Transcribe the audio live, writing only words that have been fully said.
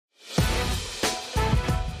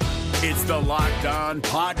It's the Locked On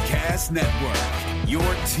Podcast Network, your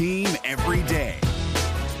team every day.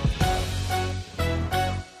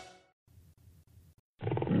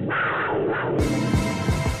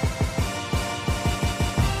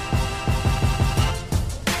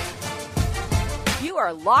 You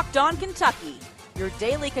are Locked On Kentucky, your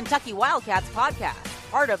daily Kentucky Wildcats podcast,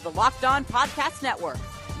 part of the Locked On Podcast Network,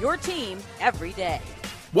 your team every day.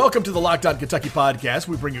 Welcome to the Locked On Kentucky podcast.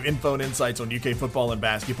 We bring you info and insights on UK football and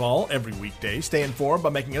basketball every weekday. Stay informed by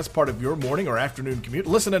making us part of your morning or afternoon commute.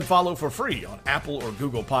 Listen and follow for free on Apple or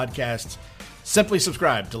Google Podcasts. Simply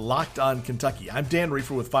subscribe to Locked On Kentucky. I'm Dan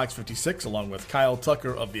Reefer with Fox 56, along with Kyle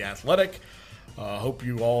Tucker of The Athletic. Hope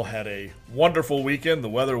you all had a wonderful weekend. The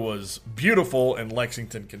weather was beautiful in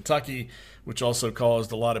Lexington, Kentucky, which also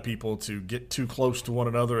caused a lot of people to get too close to one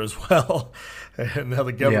another as well. And now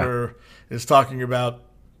the governor is talking about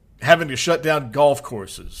having to shut down golf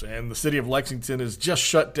courses, and the city of Lexington has just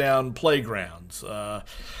shut down playgrounds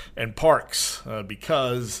and parks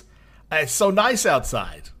because it's so nice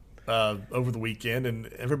outside over the weekend, and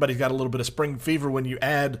everybody's got a little bit of spring fever when you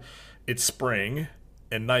add it's spring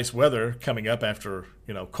and nice weather coming up after,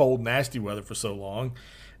 cold, nasty weather for so long,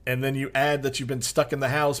 and then you add that you've been stuck in the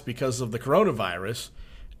house because of the coronavirus,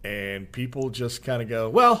 and people just kind of go,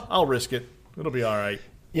 well, I'll risk it. It'll be all right.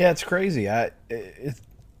 Yeah, it's crazy.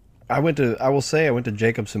 I went to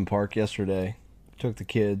Jacobson Park yesterday. Took the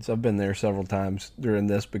kids. I've been there several times during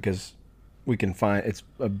this because it's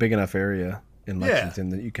a big enough area in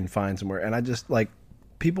Lexington that you can find somewhere. And I just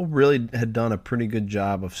people really had done a pretty good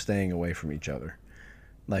job of staying away from each other.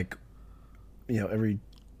 Every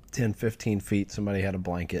 10, 15 feet somebody had a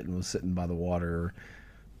blanket and was sitting by the water,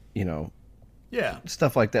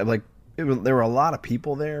 stuff like that. There were a lot of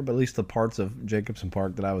people there, but at least the parts of Jacobson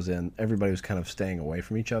Park that I was in, everybody was kind of staying away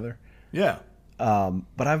from each other. Yeah.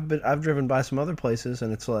 But I've driven by some other places,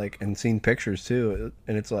 and it's and seen pictures too,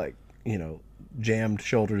 and it's jammed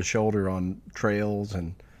shoulder to shoulder on trails,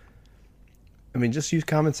 and I mean, just use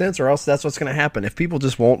common sense, or else that's what's going to happen. If people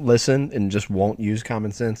just won't listen and just won't use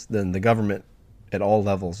common sense, then the government at all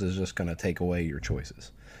levels is just going to take away your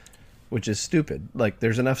choices, which is stupid.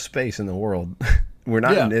 There's enough space in the world. We're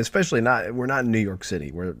not, we're not in New York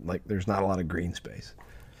City where there's not a lot of green space.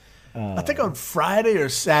 I think on Friday or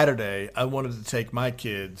Saturday, I wanted to take my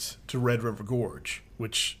kids to Red River Gorge,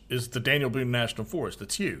 which is the Daniel Boone National Forest.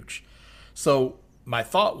 It's huge. So my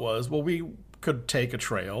thought was, well, we could take a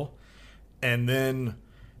trail, and then,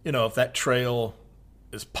 if that trail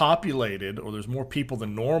is populated or there's more people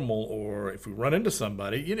than normal, or if we run into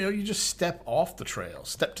somebody, you just step off the trail,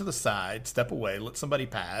 step to the side, step away, let somebody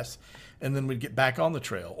pass, and then we'd get back on the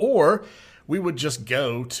trail. Or we would just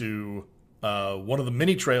go to one of the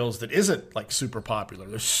mini trails that isn't super popular.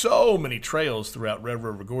 There's so many trails throughout Red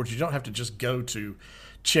River Gorge. You don't have to just go to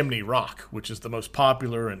Chimney Rock, which is the most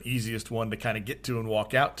popular and easiest one to kind of get to and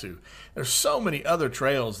walk out to. There's so many other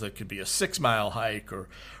trails that could be a 6-mile hike or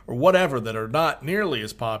whatever that are not nearly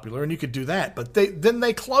as popular, and you could do that. But then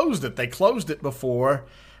they closed it. They closed it before.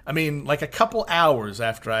 I mean, a couple hours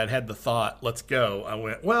after I had the thought, let's go, I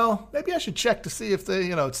went, well, maybe I should check to see if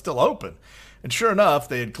it's still open. And sure enough,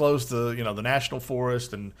 they had closed the national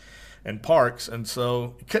forest and parks, and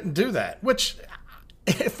so you couldn't do that. Which,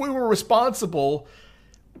 if we were responsible,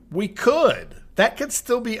 we could. That could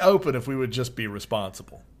still be open if we would just be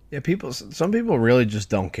responsible. Yeah, some people really just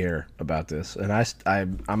don't care about this, and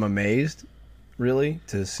I'm amazed, really,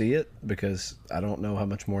 to see it, because I don't know how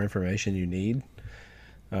much more information you need.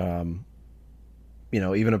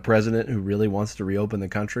 Even a president who really wants to reopen the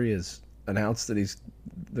country has announced that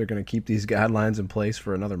they're going to keep these guidelines in place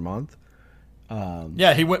for another month.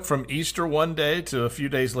 He went from Easter one day to a few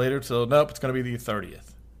days later to, nope, it's going to be the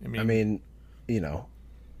 30th.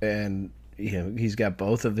 And he's got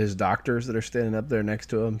both of his doctors that are standing up there next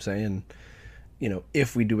to him saying,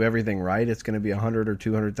 if we do everything right, it's going to be 100 or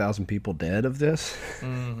 200,000 people dead of this.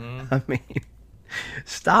 Mm-hmm. I mean,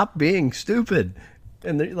 stop being stupid.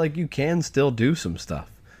 And you can still do some stuff.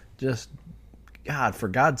 Just, God, for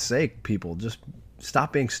God's sake, people, just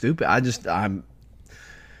stop being stupid.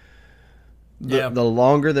 The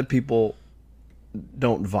longer that people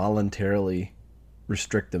don't voluntarily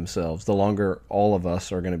restrict themselves, the longer all of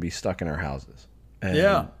us are going to be stuck in our houses.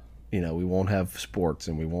 And, we won't have sports,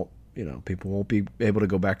 and we won't, people won't be able to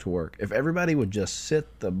go back to work. If everybody would just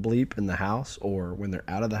sit the bleep in the house, or when they're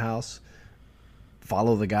out of the house,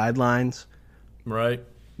 follow the guidelines, right,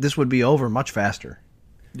 this would be over much faster.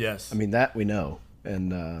 Yes. I mean, that we know.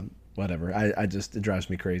 And whatever. It drives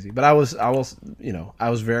me crazy. But I was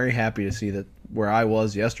very happy to see that where I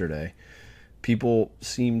was yesterday, people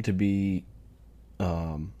seem to be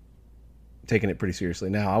taking it pretty seriously.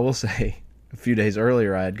 Now, I will say, a few days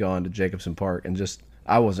earlier, I had gone to Jacobson Park, and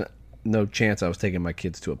no chance I was taking my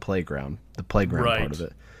kids to a playground, the playground Right. part of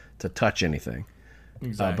it, to touch anything.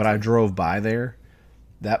 Exactly. But I drove by there,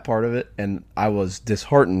 that part of it, and I was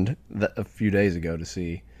disheartened a few days ago to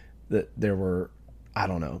see that there were, I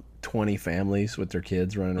don't know, 20 families with their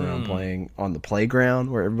kids running around playing on the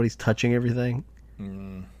playground where everybody's touching everything.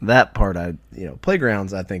 That part,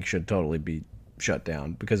 playgrounds I think should totally be shut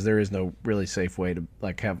down because there is no really safe way to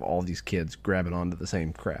like have all these kids grabbing onto the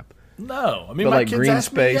same crap. No, I mean, But my like kids green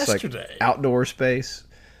asked me space, like yesterday. outdoor space,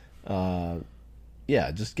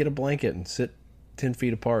 just get a blanket and sit 10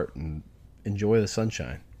 feet apart and enjoy the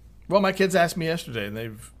sunshine. Well, my kids asked me yesterday,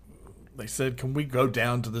 and they said, "Can we go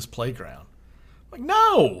down to this playground?" I'm like,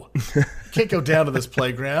 no, you can't go down to this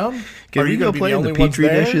playground. Can we go play in the Petri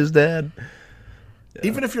dishes, Dad?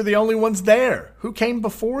 Even if you're the only ones there, who came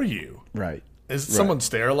before you? Right. Is someone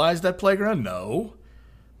sterilized that playground? No.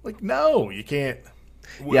 Like, no, you can't.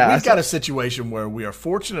 We've got a situation where we are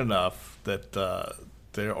fortunate enough that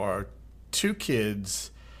there are two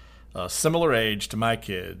kids similar age to my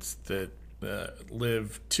kids that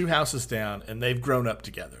live 2 houses down, and they've grown up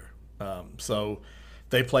together. So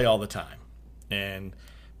they play all the time. And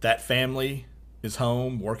that family is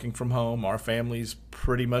home, working from home. Our family's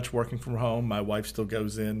pretty much working from home. My wife still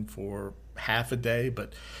goes in for half a day,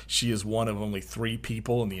 but she is one of only 3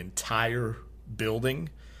 people in the entire building.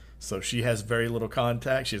 So she has very little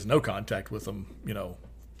contact. She has no contact with them,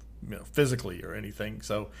 physically or anything.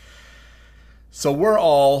 So we're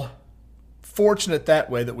all fortunate that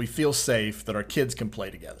way, that we feel safe, that our kids can play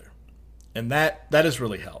together. And that has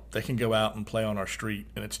really helped. They can go out and play on our street,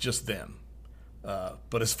 and it's just them.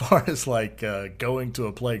 But as far as like going to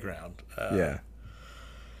a playground,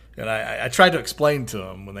 and I tried to explain to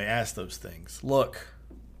them when they asked those things. Look,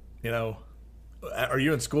 are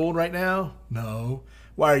you in school right now? No.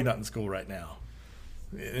 Why are you not in school right now?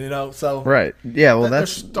 So right, yeah. Well,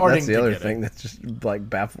 that's the other it. thing that just like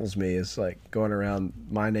baffles me is like going around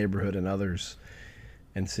my neighborhood and others,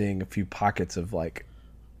 and seeing a few pockets of like,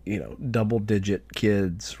 double-digit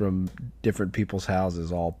kids from different people's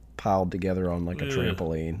houses all piled together on like a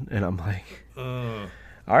trampoline, and I'm like,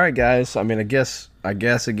 all right, guys. I mean, I guess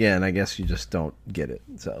you just don't get it.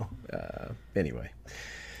 So anyway,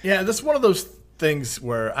 yeah, this is one of those things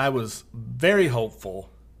where I was very hopeful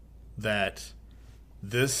that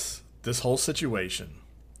this whole situation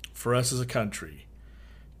for us as a country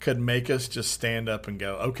could make us just stand up and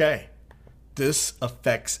go, okay, this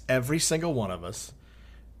affects every single one of us.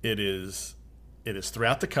 It is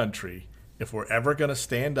throughout the country. If we're ever going to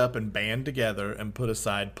stand up and band together and put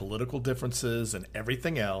aside political differences and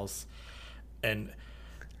everything else, and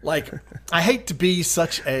like, I hate to be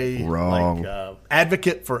such a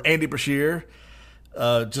advocate for Andy Bashir,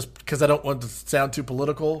 just because I don't want to sound too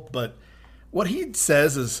political, but what he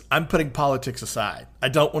says is, I'm putting politics aside. I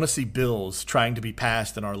don't want to see bills trying to be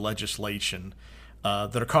passed in our legislation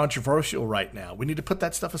that are controversial right now. We need to put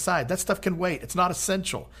that stuff aside. That stuff can wait. It's not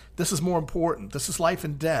essential. This is more important. This is life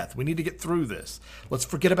and death. We need to get through this. Let's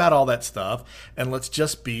forget about all that stuff, and let's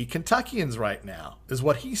just be Kentuckians right now, is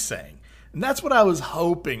what he's saying. And that's what I was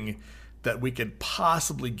hoping that we could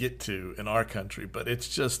possibly get to in our country, but it's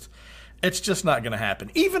just not going to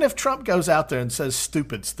happen. Even if Trump goes out there and says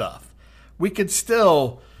stupid stuff, we could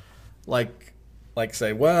still like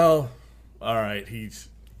say, well, all right, he's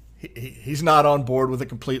not on board with it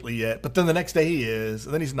completely yet, but then the next day he is,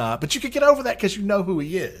 and then he's not. But you could get over that because you know who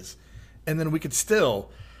he is, and then we could still,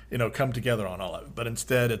 come together on all of it. But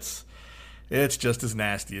instead, it's just as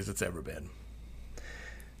nasty as it's ever been.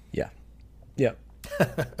 Yeah, yeah.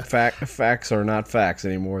 Facts are not facts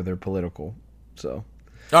anymore; they're political. So,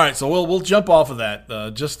 all right, so we'll jump off of that.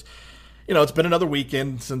 It's been another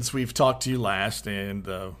weekend since we've talked to you last, and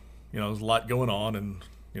there's a lot going on, and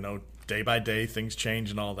day by day things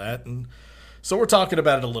change and all that, and so we're talking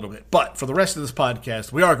about it a little bit. But for the rest of this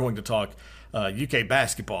podcast, we are going to talk UK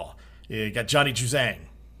basketball. You got Johnny Juzang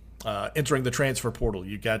entering the transfer portal.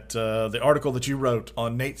 You got the article that you wrote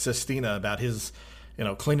on Nate Sestina about his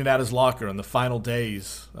cleaning out his locker in the final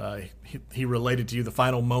days. He related to you the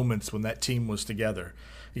final moments when that team was together.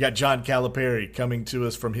 You got John Calipari coming to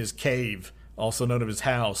us from his cave, also known as his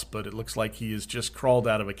house, but it looks like he has just crawled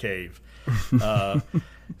out of a cave.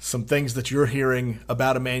 Some things that you're hearing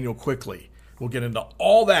about Emmanuel Quickley. We'll get into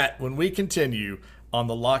all that when we continue on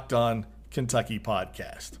the Locked On Kentucky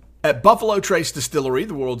podcast. At Buffalo Trace Distillery,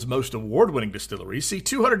 the world's most award-winning distillery, see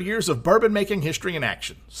 200 years of bourbon-making history in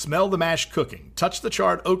action. Smell the mash cooking, touch the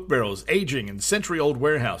charred oak barrels aging in century-old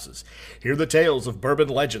warehouses. Hear the tales of bourbon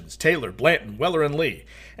legends, Taylor, Blanton, Weller, and Lee.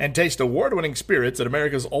 And taste award-winning spirits at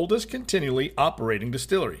America's oldest continually operating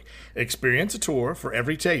distillery. Experience a tour for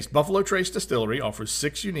every taste. Buffalo Trace Distillery offers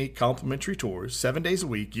 6 unique complimentary tours, 7 days a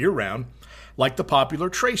week, year-round, like the popular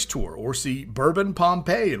Trace Tour, or see Bourbon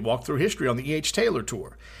Pompeii and walk through history on the E.H. Taylor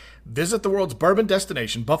Tour. Visit the world's bourbon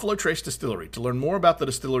destination, Buffalo Trace Distillery. To learn more about the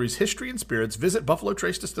distillery's history and spirits, visit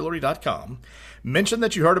buffalotracedistillery.com. Mention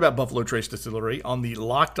that you heard about Buffalo Trace Distillery on the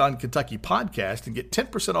Locked On Kentucky podcast and get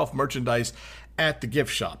 10% off merchandise at the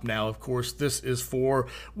gift shop. Now, of course, this is for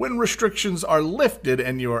when restrictions are lifted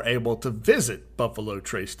and you are able to visit Buffalo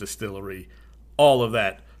Trace Distillery. All of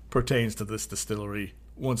that pertains to this distillery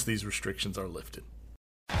once these restrictions are lifted.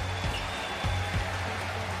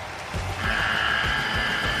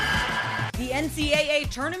 The NCAA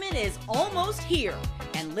tournament is almost here,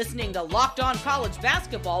 and listening to Locked On College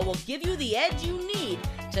Basketball will give you the edge you need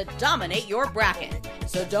to dominate your bracket.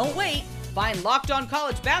 So don't wait. Find Locked On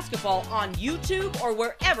College Basketball on YouTube or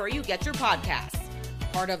wherever you get your podcasts.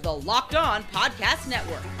 Part of the Locked On Podcast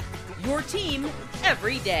Network. Your team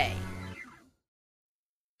every day.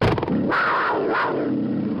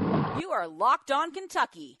 You are Locked On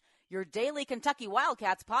Kentucky, your daily Kentucky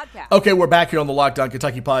Wildcats podcast. Okay, we're back here on the Locked On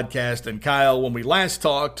Kentucky podcast. And Kyle, when we last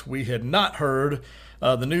talked, we had not heard,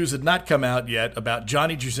 the news had not come out yet about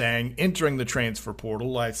Johnny Juzang entering the transfer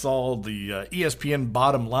portal. I saw the ESPN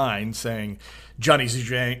bottom line saying Johnny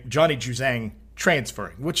Juzang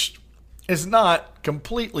transferring, which is not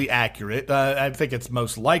completely accurate. I think it's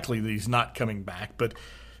most likely that he's not coming back. But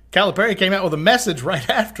Calipari came out with a message right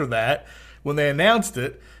after that when they announced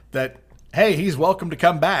it that, hey, he's welcome to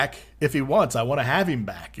come back if he wants. I want to have him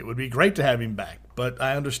back. It would be great to have him back. But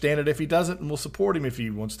I understand it if he doesn't, and we'll support him if he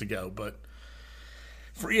wants to go. But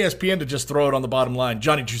for ESPN to just throw it on the bottom line,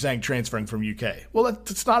 Johnny Juzang transferring from UK, well,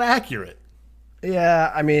 that's not accurate.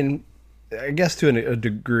 Yeah, I mean, I guess to a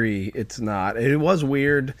degree it's not. It was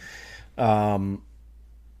weird,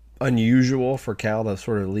 unusual for Cal to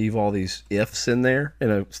sort of leave all these ifs in there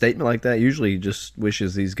in a statement like that. Usually he just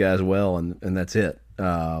wishes these guys well, and that's it.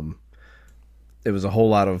 It was a whole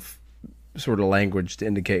lot of sort of language to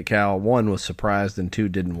indicate Cal, one, was surprised, and two,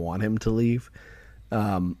 didn't want him to leave.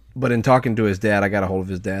 But in talking to his dad, I got a hold of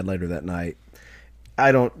his dad later that night.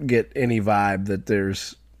 I don't get any vibe that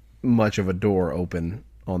there's much of a door open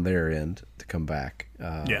on their end to come back.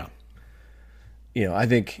 Yeah. You know, I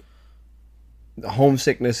think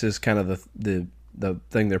homesickness is kind of the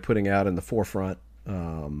thing they're putting out in the forefront.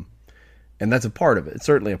 And that's a part of it. It's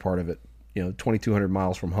certainly a part of it. You know, 2,200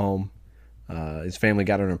 miles from home. His family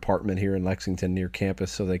got an apartment here in Lexington near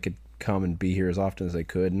campus so they could come and be here as often as they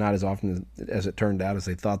could. Not as often as it turned out as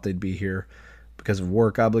they thought they'd be here because of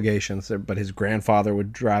work obligations. But his grandfather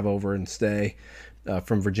would drive over and stay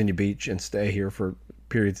from Virginia Beach and stay here for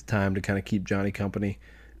periods of time to kind of keep Johnny company.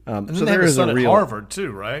 And so they have there a is son a at real Harvard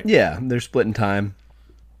too, right? Yeah, they're splitting time.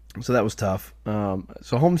 So that was tough.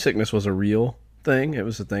 So homesickness was a real thing. It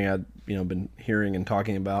was a thing I'd been hearing and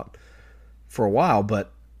talking about for a while.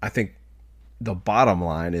 But I think the bottom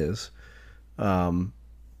line is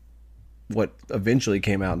what eventually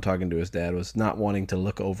came out in talking to his dad was not wanting to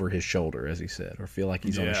look over his shoulder, as he said, or feel like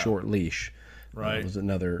he's on a short leash. Right. It was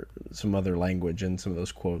some other language in some of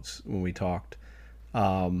those quotes when we talked.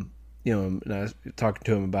 And I was talking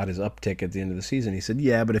to him about his uptick at the end of the season. He said,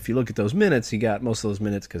 yeah, but if you look at those minutes, he got most of those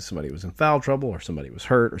minutes because somebody was in foul trouble or somebody was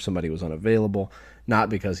hurt or somebody was unavailable, not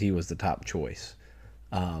because he was the top choice.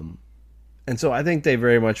 And so I think they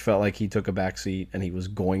very much felt like he took a back seat and he was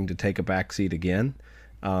going to take a back seat again.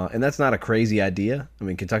 And that's not a crazy idea. I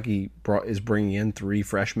mean, Kentucky is bringing in 3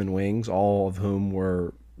 freshman wings, all of whom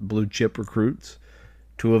were blue chip recruits.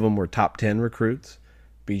 2 of them were top 10 recruits,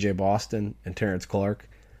 B.J. Boston and Terrence Clark.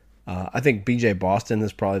 I think B.J. Boston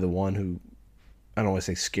is probably the one who, I don't want to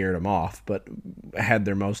say scared him off, but had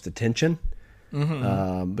their most attention.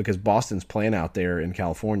 Mm-hmm. Because Boston's playing out there in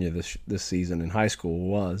California this season in high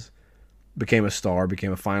school became a star,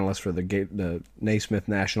 became a finalist for the Naismith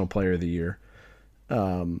National Player of the Year.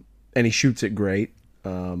 And he shoots it great.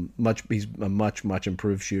 He's a much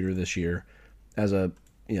improved shooter this year as a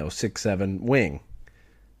 6'7" wing.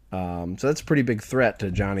 So that's a pretty big threat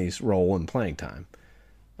to Johnny's role in playing time.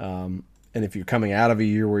 And if you're coming out of a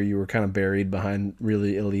year where you were kind of buried behind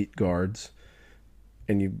really elite guards,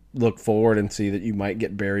 and you look forward and see that you might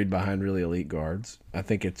get buried behind really elite guards, I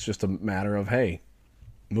think it's just a matter of, hey,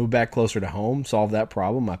 move back closer to home, solve that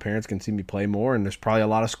problem. My parents can see me play more, and there's probably a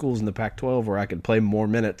lot of schools in the Pac-12 where I could play more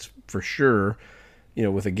minutes for sure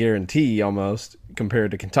with a guarantee almost,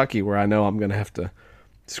 compared to Kentucky, where I know I'm going to have to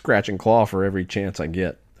scratch and claw for every chance I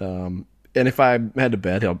get. And if I had to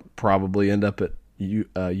bet, he'll probably end up at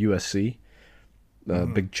USC. A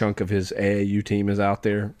big chunk of his AAU team is out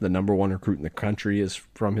there. The number one recruit in the country is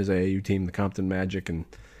from his AAU team, the Compton Magic, and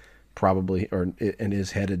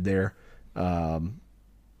is headed there.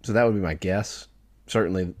 So that would be my guess.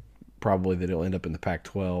 Certainly, probably that he'll end up in the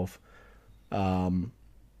Pac-12.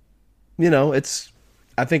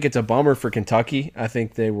 I think it's a bummer for Kentucky. I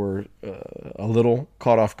think they were a little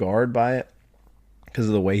caught off guard by it because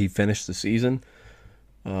of the way he finished the season.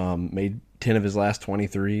 Made 10 of his last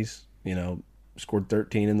 23s. Scored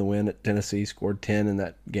 13 in the win at Tennessee. Scored 10 in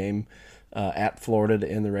that game at Florida to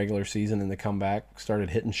end the regular season. And the comeback started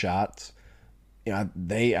hitting shots. I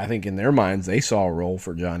think in their minds they saw a role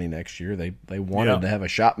for Johnny next year. They wanted to have a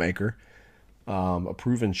shot maker, a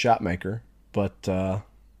proven shot maker, but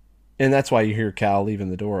and that's why you hear Cal leaving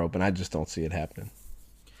the door open. I just don't see it happening.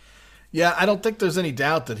 Yeah, I don't think there's any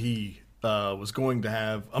doubt that he was going to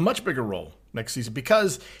have a much bigger role next season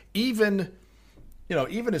because even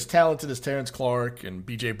as talented as Terrence Clark and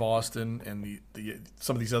B.J. Boston and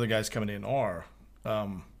some of these other guys coming in are.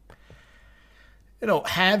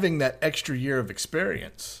 Having that extra year of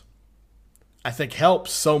experience, I think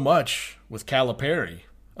helps so much with Calipari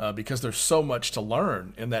because there's so much to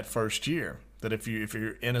learn in that first year that if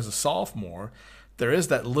you're in as a sophomore, there is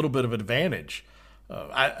that little bit of advantage.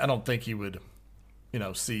 I don't think he would,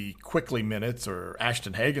 see Quickley minutes or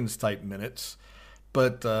Ashton Hagens type minutes,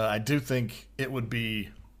 but I do think it would be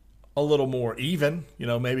a little more even,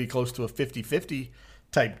 maybe close to a 50-50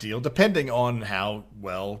 type deal, depending on how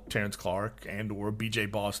well Terrence Clark and or B.J.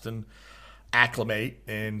 Boston acclimate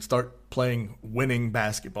and start playing winning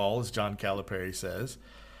basketball, as John Calipari says.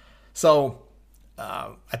 So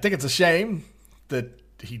I think it's a shame that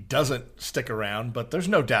he doesn't stick around, but there's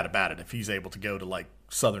no doubt about it. If he's able to go to like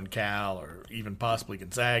Southern Cal or even possibly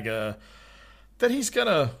Gonzaga, that he's going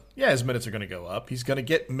to, his minutes are going to go up. He's going to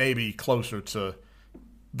get maybe closer to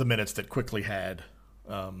the minutes that Quickley had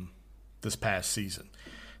this past season.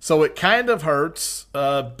 So it kind of hurts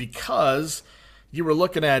because you were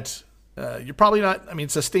looking at you're probably not –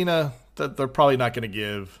 Sestina, they're probably not going to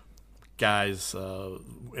give guys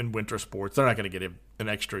in winter sports. They're not going to get an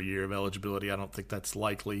extra year of eligibility. I don't think that's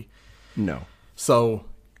likely. No. So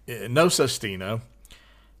no Sestina.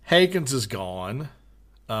 Hagens is gone.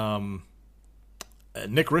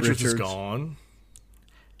 Nick Richards is gone.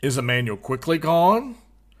 Is Emmanuel Quickley gone?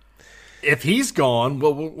 If he's gone,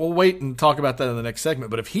 we'll wait and talk about that in the next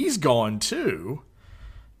segment. But if he's gone too,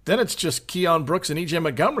 then it's just Keon Brooks and E.J.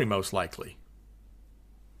 Montgomery most likely.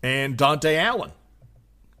 And Dante Allen.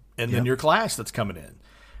 And then your class that's coming in.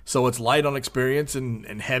 So it's light on experience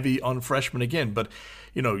and heavy on freshmen again. But,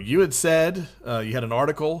 you had said, you had an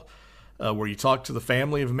article where you talked to the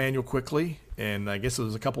family of Emmanuel Quickley, and I guess it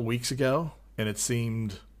was a couple weeks ago, and it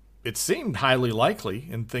seemed highly likely,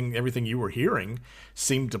 and everything you were hearing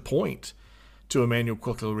seemed to point to Emmanuel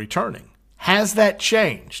Quickley returning. Has that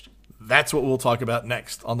changed? That's what we'll talk about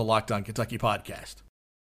next on the Locked On Kentucky podcast.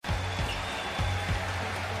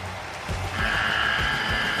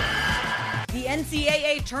 The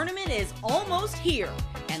NCAA tournament is almost here,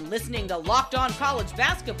 and listening to Locked On College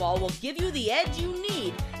Basketball will give you the edge you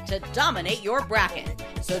need to dominate your bracket.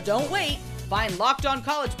 So don't wait. Find Locked On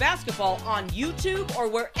College Basketball on YouTube or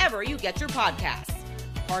wherever you get your podcasts.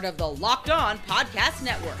 Part of the Locked On Podcast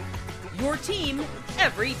Network. Your team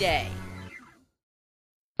every day.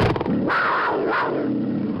 This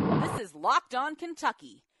is Locked On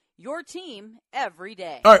Kentucky. Your team every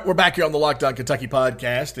day. All right, we're back here on the Locked On Kentucky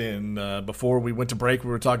podcast, and before we went to break,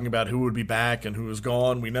 we were talking about who would be back and who was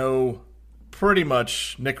gone. We know pretty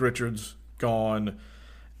much Nick Richards gone,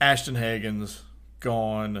 Ashton Hagens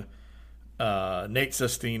gone, Nate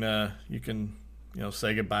Sestina, you can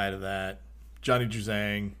say goodbye to that. Johnny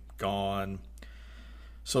Juzang gone.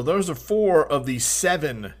 So those are 4 of the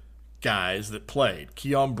 7 guys that played.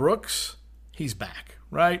 Keon Brooks, he's back,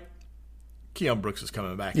 right? Keon Brooks is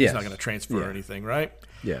coming back. He's not going to transfer or anything, right?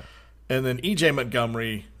 Yeah. And then E.J.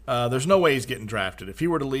 Montgomery, there's no way he's getting drafted. If he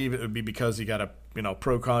were to leave, it would be because he got a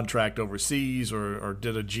pro contract overseas or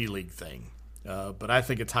did a G League thing. But I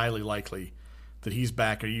think it's highly likely that he's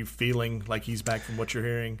back. Are you feeling like he's back from what you're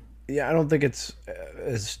hearing? Yeah, I don't think it's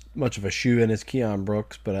as much of a shoe-in as Keon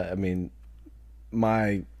Brooks, but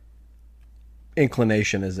my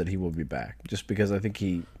inclination is that he will be back, just because I think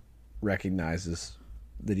he recognizes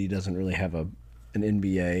that he doesn't really have an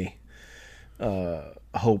NBA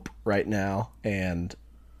hope right now, and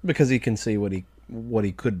because he can see what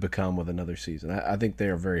he could become with another season. I think they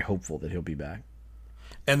are very hopeful that he'll be back.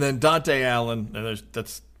 And then Dante Allen, and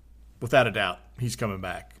that's without a doubt, he's coming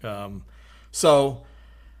back. So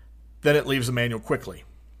then it leaves Emmanuel Quickley.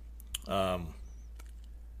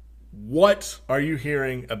 What are you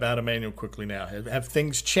hearing about Emmanuel Quickley now? Have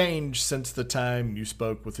things changed since the time you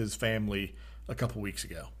spoke with his family a couple weeks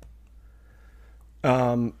ago?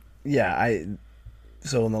 Yeah,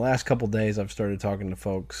 so in the last couple of days I've started talking to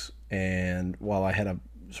folks, and while I had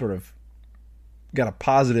got a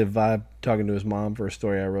positive vibe talking to his mom for a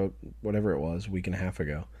story I wrote, whatever it was, a week and a half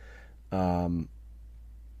ago,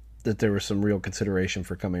 that there was some real consideration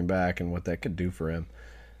for coming back and what that could do for him.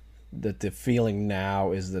 That the feeling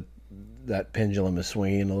now is that pendulum is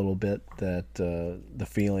swinging a little bit, that the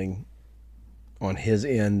feeling on his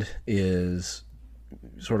end is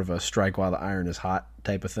sort of a strike while the iron is hot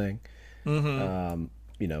type of thing. Mm-hmm.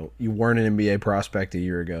 You weren't an NBA prospect a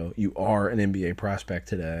year ago. You are an NBA prospect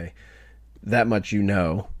today. That much you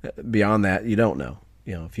know. Beyond that, you don't know.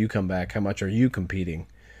 If you come back, how much are you competing?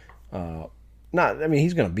 He's going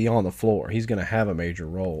to be on the floor. He's going to have a major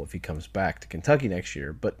role if he comes back to Kentucky next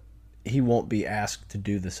year, but he won't be asked to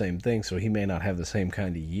do the same thing, so he may not have the same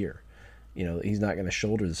kind of year. He's not going to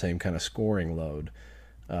shoulder the same kind of scoring load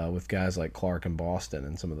with guys like Clark and Boston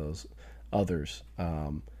and some of those others.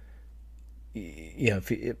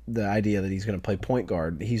 The idea that he's going to play point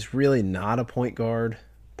guard, he's really not a point guard,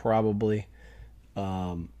 probably.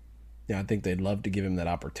 I think they'd love to give him that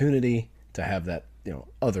opportunity to have that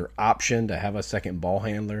other option, to have a second ball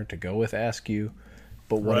handler to go with Askew.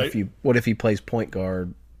 But what if he plays point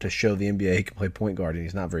guard to show the NBA he can play point guard and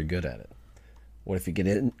he's not very good at it? What if he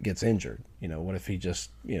gets injured? What if he just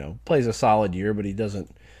plays a solid year but he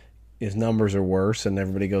doesn't? His numbers are worse, and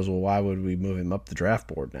everybody goes, well, why would we move him up the draft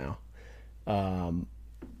board now?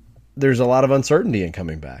 There's a lot of uncertainty in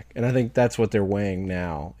coming back, and I think that's what they're weighing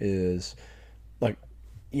now is, like,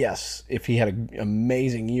 yes, if he had an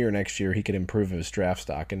amazing year next year, he could improve his draft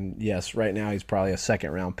stock. And yes, right now he's probably a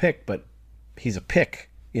second-round pick, but he's a pick.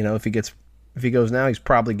 If he goes now, he's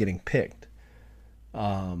probably getting picked.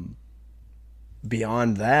 Beyond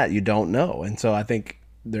that, you don't know. And so I think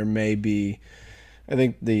the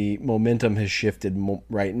momentum has shifted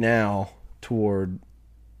right now toward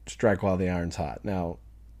strike while the iron's hot. Now,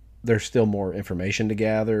 there's still more information to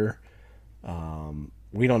gather.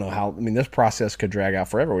 We don't know how. This process could drag out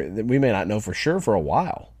forever. We may not know for sure for a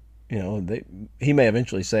while. He may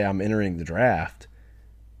eventually say, I'm entering the draft,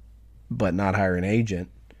 but not hire an agent.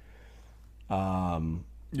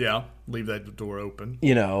 Yeah, leave that door open.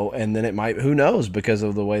 And then it might, who knows, because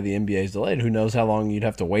of the way the NBA is delayed, who knows how long you'd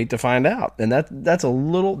have to wait to find out. And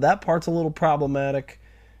that part's a little problematic.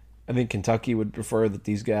 I think Kentucky would prefer that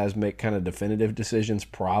these guys make kind of definitive decisions,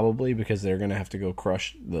 probably, because they're going to have to go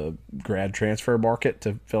crush the grad transfer market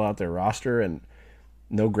to fill out their roster, and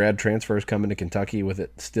no grad transfers coming to Kentucky with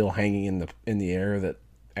it still hanging in the air that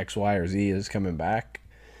X, Y, or Z is coming back.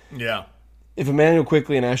 Yeah. If Emmanuel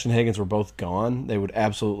Quickley and Ashton Higgins were both gone, they would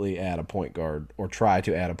absolutely add a point guard, or try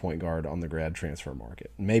to add a point guard on the grad transfer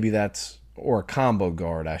market. Maybe or a combo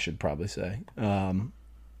guard, I should probably say.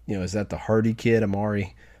 Is that the Hardy kid,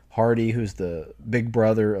 Amari Hardy, who's the big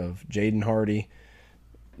brother of Jaden Hardy,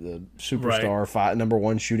 the superstar, number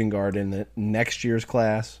one shooting guard in the next year's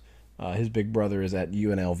class. His big brother is at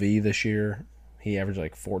UNLV this year. He averaged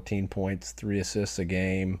like 14 points, 3 assists a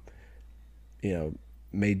game.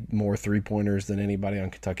 Made more three-pointers than anybody on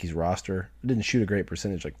Kentucky's roster. Didn't shoot a great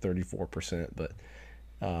percentage, like 34%, but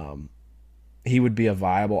he would be a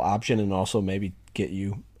viable option and also maybe get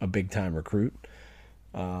you a big-time recruit.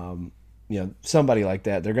 Somebody like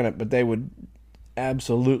that. But they would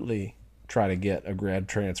absolutely try to get a grad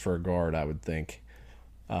transfer guard, I would think,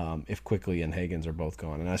 if Quickley and Higgins are both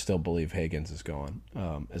gone. And I still believe Higgins is gone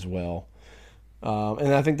as well.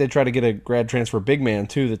 And I think they try to get a grad transfer big man,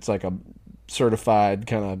 too, that's like a certified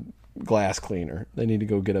kind of glass cleaner. They need to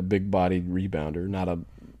go get a big-bodied rebounder, not a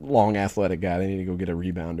long athletic guy. They need to go get a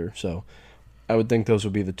rebounder. So I would think those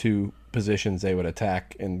would be the two positions they would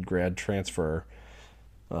attack in grad transfer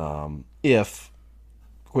if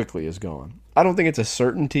Quickley is gone. I don't think it's a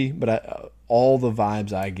certainty, but all the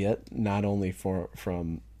vibes I get, not only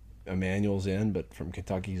from Emmanuel's end, but from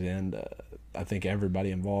Kentucky's end, I think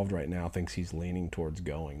everybody involved right now thinks he's leaning towards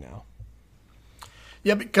going now.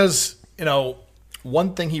 Yeah, because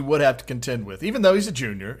one thing he would have to contend with, even though he's a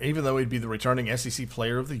junior, even though he'd be the returning SEC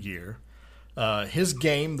Player of the Year, his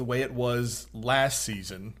game, the way it was last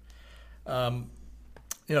season, Devin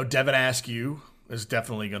Askew is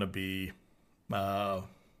definitely going to be a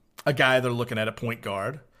guy they're looking at point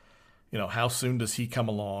guard. How soon does he come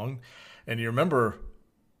along? And you remember,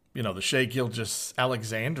 the Shai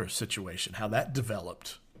Gilgeous-Alexander situation, how that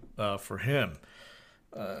developed for him.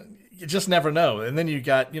 you just never know. And then you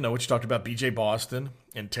got, what you talked about, B.J. Boston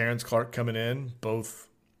and Terrence Clark coming in, both,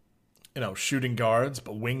 shooting guards,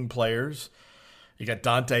 but wing players. You got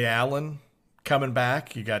Dante Allen coming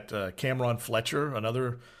back. You got Cameron Fletcher,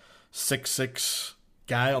 another 6'6"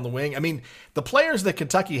 guy on the wing. I mean, the players that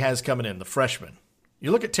Kentucky has coming in, the freshmen,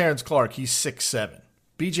 you look at Terrence Clark, he's 6'7".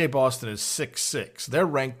 B.J. Boston is 6'6". They're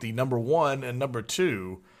ranked the number 1 and number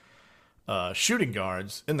 2 shooting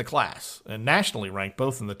guards in the class, and nationally ranked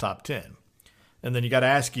both in the top 10. And then you got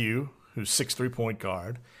Askew, who's 6'3" point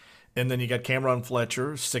guard. And then you got Cameron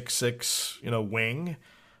Fletcher, 6'6", wing,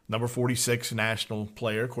 number 46 national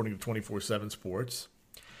player, according to 24/7 Sports.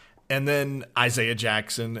 And then Isaiah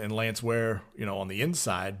Jackson and Lance Ware, on the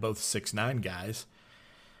inside, both 6'9" guys,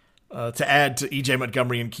 to add to E.J.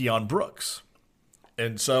 Montgomery and Keon Brooks.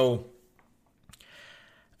 And so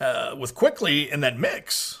with Quickley in that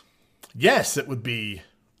mix, yes, it would be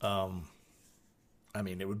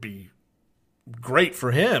it would be great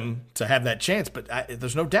for him to have that chance, but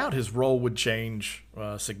there's no doubt his role would change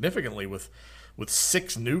significantly with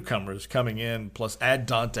 6 newcomers coming in, plus add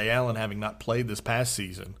Dante Allen having not played this past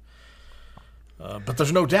season. But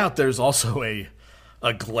there's no doubt there's also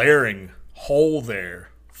a glaring hole there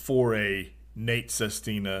for a Nate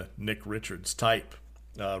Sestina, Nick Richards type,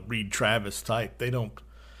 Reed Travis type. They don't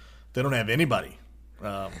have anybody.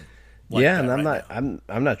 Like and right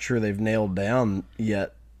I'm not sure they've nailed down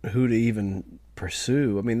yet who to even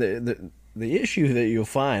pursue. I mean, the issue that you'll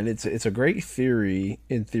find, it's a great theory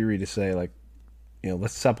to say, like,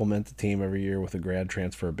 let's supplement the team every year with a grad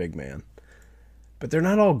transfer big man, but they're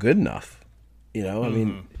not all good enough. I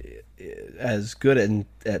mean, as good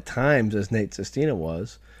at times as Nate Sestina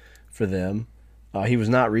was for them, he was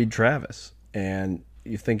not Reed Travis. And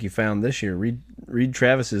you think you found this year, Reed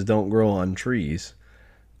Travises don't grow on trees.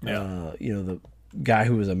 Yeah. The guy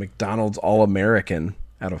who was a McDonald's All-American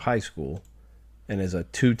out of high school and is a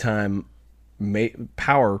 2-time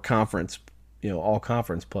power conference,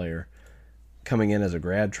 all-conference player coming in as a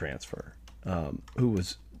grad transfer, who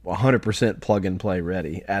was 100% plug-and-play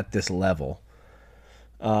ready at this level.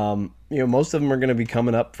 Most of them are going to be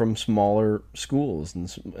coming up from smaller schools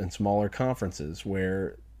and smaller conferences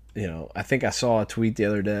where, I think I saw a tweet the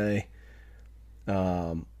other day.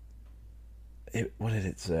 What did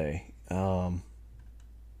it say?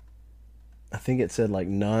 I think it said like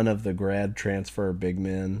none of the grad transfer big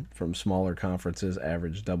men from smaller conferences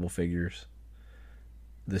averaged double figures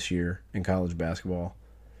this year in college basketball.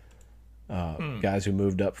 Guys who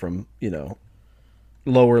moved up from,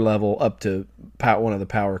 lower level up to one of the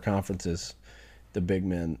power conferences, the big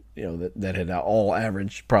men, that had all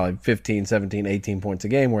averaged probably 15, 17, 18 points a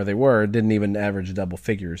game where they didn't even average double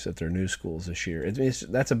figures at their new schools this year.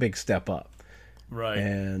 That's a big step up. Right.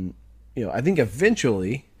 And, I think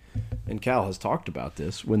eventually, and Cal has talked about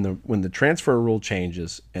this, when the transfer rule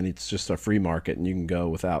changes and it's just a free market and you can go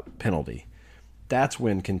without penalty, that's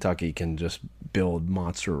when Kentucky can just build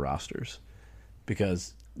monster rosters,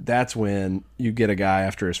 because that's when you get a guy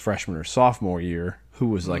after his freshman or sophomore year who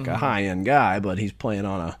was like a high-end guy, but he's playing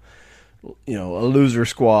on a loser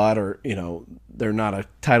squad, or, they're not a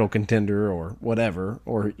title contender or whatever,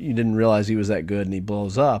 or you didn't realize he was that good and he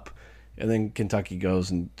blows up. And then Kentucky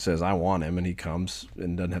goes and says, I want him, and he comes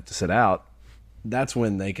and doesn't have to sit out. That's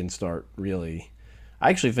when they can start really. I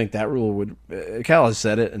actually think that rule would. Cal has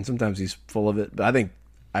said it, and sometimes he's full of it, but I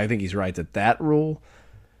think he's right that rule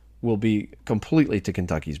will be completely to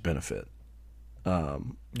Kentucky's benefit.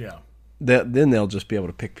 Yeah. Then they'll just be able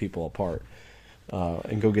to pick people apart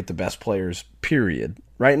and go get the best players, period.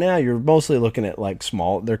 Right now, you're mostly looking at like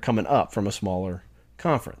they're coming up from a smaller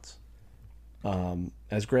conference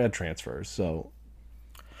as grad transfers. So,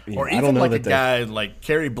 or even like a guy like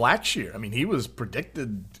Kerry Blackshear. I mean, he was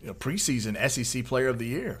predicted preseason SEC Player of the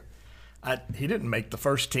Year. He didn't make the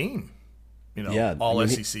first team, all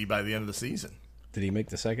SEC by the end of the season. Did he make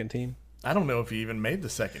the second team? I don't know if he even made the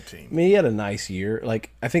second team. I mean, he had a nice year.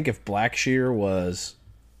 Like, I think if Blackshear was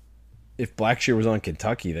on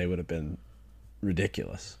Kentucky, they would have been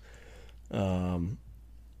ridiculous.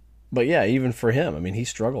 But yeah, even for him, I mean, he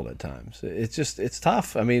struggled at times. It's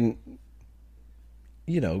tough. I mean,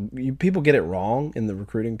 people get it wrong in the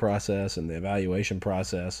recruiting process and the evaluation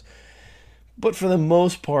process. But for the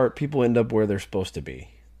most part, people end up where they're supposed to be.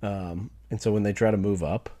 And so when they try to move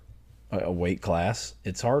up a weight class,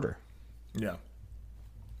 it's harder. Yeah.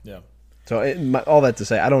 Yeah. So all that to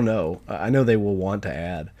say, I don't know. I know they will want to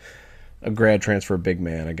add a grad transfer big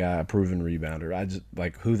man, a proven rebounder. I just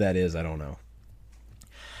who that is, I don't know.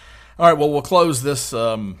 All right, well, we'll close this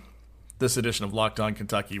edition of Locked On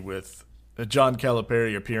Kentucky with John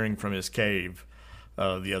Calipari appearing from his cave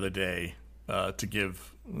the other day to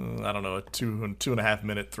give, I don't know, a 2.5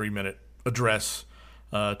 minute, 3 minute address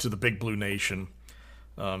to the Big Blue Nation.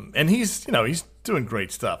 And he's doing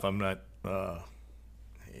great stuff. I'm not,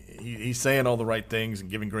 he's saying all the right things and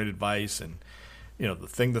giving great advice. And, the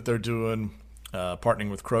thing that they're doing,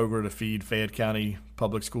 partnering with Kroger to feed Fayette County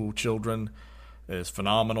public school children is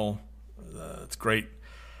phenomenal. It's great.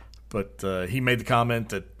 But he made the comment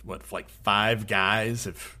that, 5 guys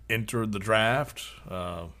have entered the draft,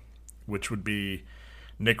 which would be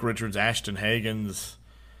Nick Richards, Ashton Hagens,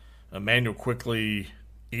 Emmanuel Quickley,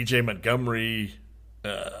 E.J. Montgomery,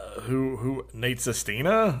 Nate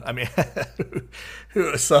Sestina? I mean,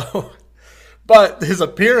 but his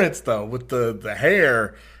appearance, though, with the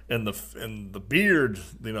hair and the beard,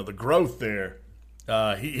 the growth there,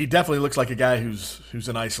 he definitely looks like a guy who's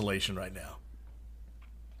in isolation right now.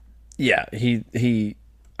 Yeah,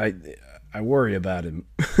 I worry about him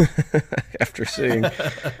after seeing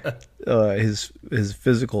his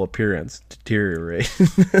physical appearance deteriorate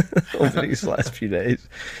over these last few days.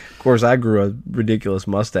 Of course, I grew a ridiculous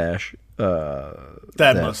mustache.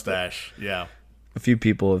 That mustache, yeah. A few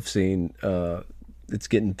people have seen it's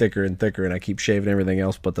getting thicker and thicker, and I keep shaving everything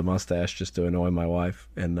else but the mustache just to annoy my wife.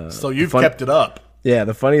 And so you've kept it up. Yeah,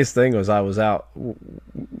 the funniest thing was I was out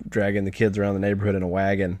dragging the kids around the neighborhood in a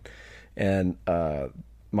wagon, and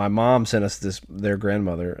my mom sent us their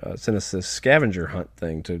grandmother sent us this scavenger hunt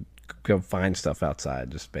thing to go find stuff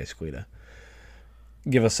outside, just basically to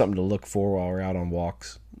give us something to look for while we're out on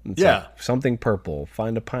walks. It's something purple,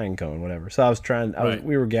 find a pine cone, whatever. So I was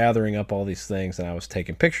we were gathering up all these things, and I was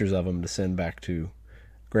taking pictures of them to send back to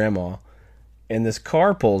Grandma. And this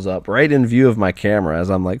car pulls up right in view of my camera as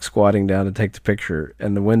I'm squatting down to take the picture,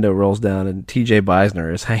 and the window rolls down, and TJ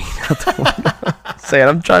Beisner is hanging out the window saying,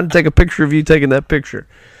 "I'm trying to take a picture of you taking that picture,"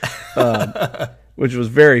 which was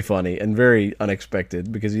very funny and very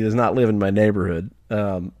unexpected because he does not live in my neighborhood.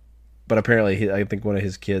 But apparently, I think one of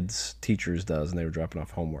his kids' teachers does, and they were dropping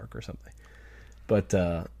off homework or something. But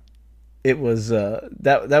it was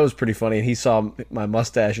that was pretty funny. And he saw my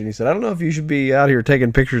mustache, and he said, "I don't know if you should be out here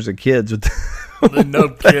taking pictures of kids with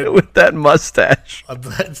with that mustache."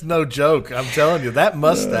 That's no joke. I'm telling you, that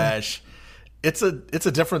mustache, it's a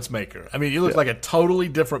difference maker. I mean, you look like a totally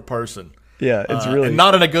different person. Yeah, it's really and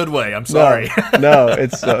not in a good way. I'm sorry. No,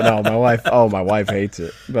 it's no. My wife hates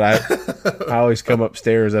it. But I always come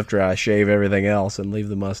upstairs after I shave everything else and leave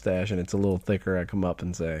the mustache, and it's a little thicker. I come up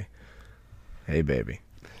and say, "Hey, baby."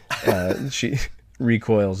 She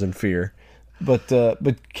recoils in fear, but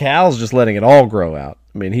Cal's just letting it all grow out.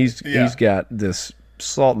 I mean, he's got this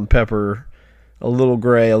salt and pepper, a little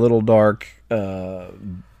gray, a little dark,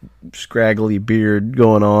 scraggly beard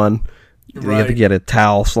going on. Right. You have to get a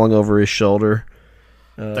towel slung over his shoulder.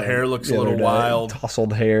 The hair looks a little wild,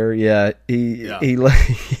 tousled hair. Yeah, he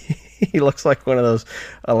looks like one of those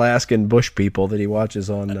Alaskan bush people that he watches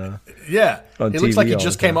on. On it looks like he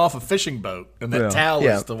just came off a fishing boat, and that towel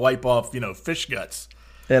is to wipe off, fish guts.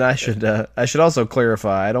 And I should also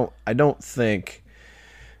clarify. I don't think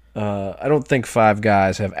 5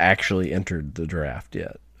 guys have actually entered the draft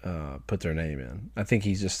yet. Put their name in. I think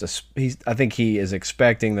I think he is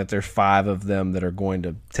expecting that there's 5 of them that are going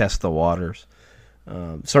to test the waters.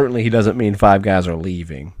 Certainly, he doesn't mean 5 guys are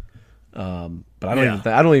leaving. But I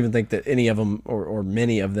don't even think that any of them or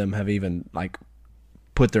many of them have even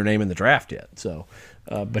put their name in the draft yet. So,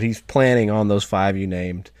 but he's planning on those 5 you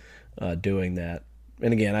named doing that.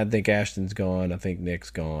 And again, I think Ashton's gone. I think Nick's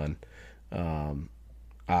gone.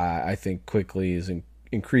 I think Quickley is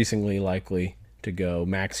increasingly likely to go.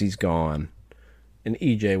 Maxey's gone, and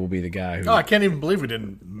EJ will be the guy who. Oh, I can't even believe we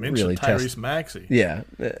didn't mention really Tyrese Maxey. Yeah,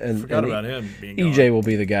 forgot about him being EJ gone. Will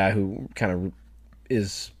be the guy who kind of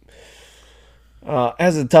is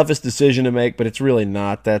has the toughest decision to make, but it's really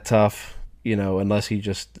not that tough, unless he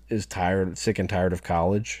just is sick and tired of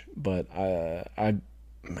college. But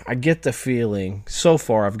I get the feeling. So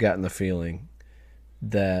far, I've gotten the feeling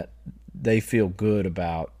that they feel good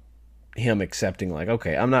about him accepting,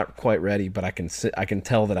 okay, I'm not quite ready, but I can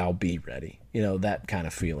tell that I'll be ready. That kind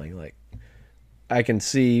of feeling. I can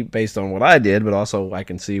see based on what I did, but also I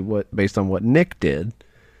can see based on what Nick did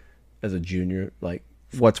as a junior,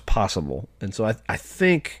 what's possible. And so I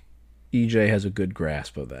think EJ has a good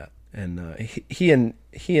grasp of that. And he and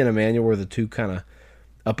Emmanuel were the two kind of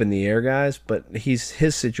up in the air guys, but his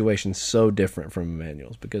situation's so different from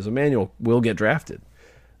Emmanuel's because Emmanuel will get drafted,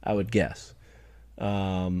 I would guess.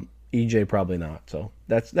 EJ probably not. So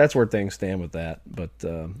that's where things stand with that. But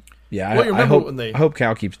I hope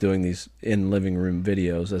Cal keeps doing these in living room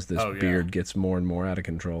videos as this beard gets more and more out of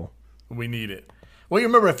control. We need it. Well, you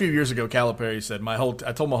remember a few years ago, Calipari said I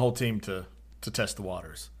told my whole team to test the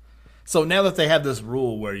waters. So now that they have this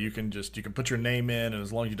rule where you can put your name in, and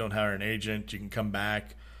as long as you don't hire an agent, you can come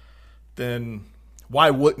back, then why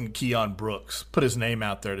wouldn't Keon Brooks put his name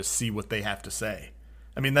out there to see what they have to say?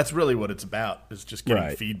 I mean, that's really what it's about, is just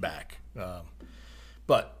getting feedback.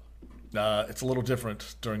 But it's a little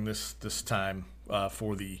different during this time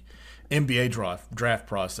for the NBA draft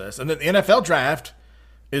process. And then the NFL draft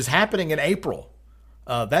is happening in April.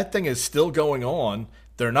 That thing is still going on.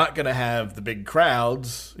 They're not going to have the big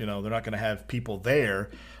crowds. They're not going to have people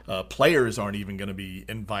there. Players aren't even going to be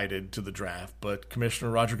invited to the draft. But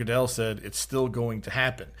Commissioner Roger Goodell said it's still going to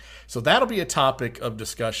happen. So that'll be a topic of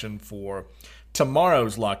discussion for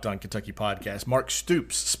tomorrow's Locked On Kentucky podcast. Mark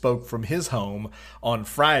Stoops spoke from his home on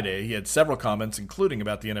Friday. He had several comments, including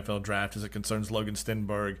about the NFL draft as it concerns Logan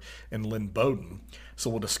Stenberg and Lynn Bowden. So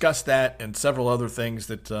we'll discuss that and several other things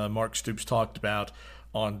that Mark Stoops talked about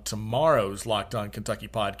on tomorrow's Locked On Kentucky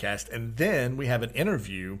podcast. And then we have an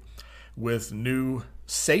interview with new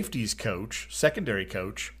safeties coach, secondary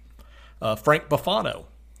coach, Frank Buffano,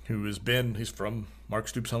 he's from Mark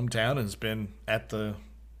Stoops' hometown and has been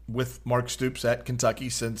with Mark Stoops at Kentucky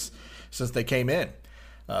since they came in.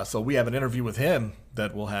 So we have an interview with him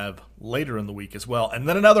that we'll have later in the week as well. And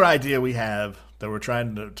then another idea we have that we're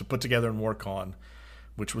trying to put together and work on,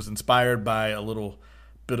 which was inspired by a little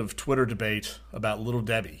bit of Twitter debate about Little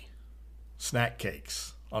Debbie snack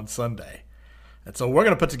cakes on Sunday. And so we're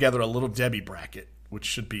going to put together a Little Debbie bracket, which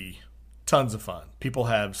should be tons of fun. People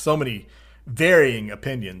have so many varying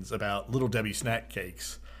opinions about Little Debbie snack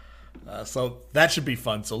cakes. So that should be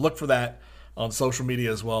fun. So look for that on social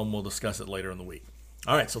media as well, and we'll discuss it later in the week.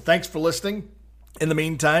 All right, so thanks for listening. In the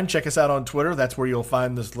meantime, check us out on Twitter. That's where you'll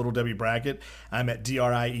find this Little Debbie bracket. I'm at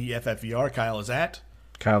DRIEFFER. Kyle is at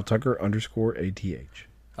Kyle Tucker _ATH.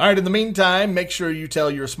 All right, in the meantime, make sure you tell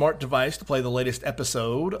your smart device to play the latest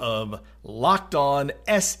episode of Locked On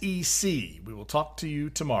SEC. We will talk to you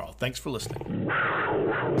tomorrow. Thanks for listening.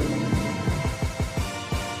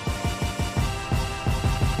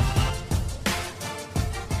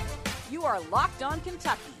 You are Locked On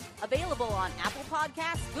Kentucky. Available on Apple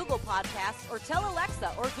Podcasts, Google Podcasts, or tell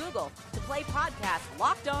Alexa or Google to play podcast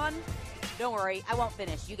Locked On. Don't worry, I won't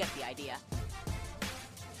finish. You get the idea.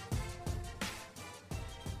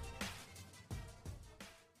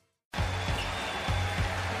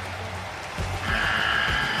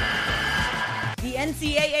 The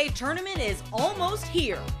NCAA tournament is almost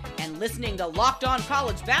here, and listening to Locked On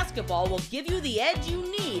College Basketball will give you the edge you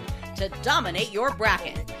need to dominate your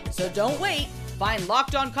bracket. So don't wait. Find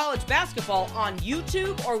Locked On College Basketball on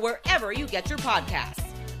YouTube or wherever you get your podcasts.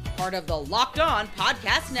 Part of the Locked On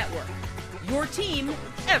Podcast Network. Your team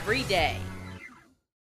every day.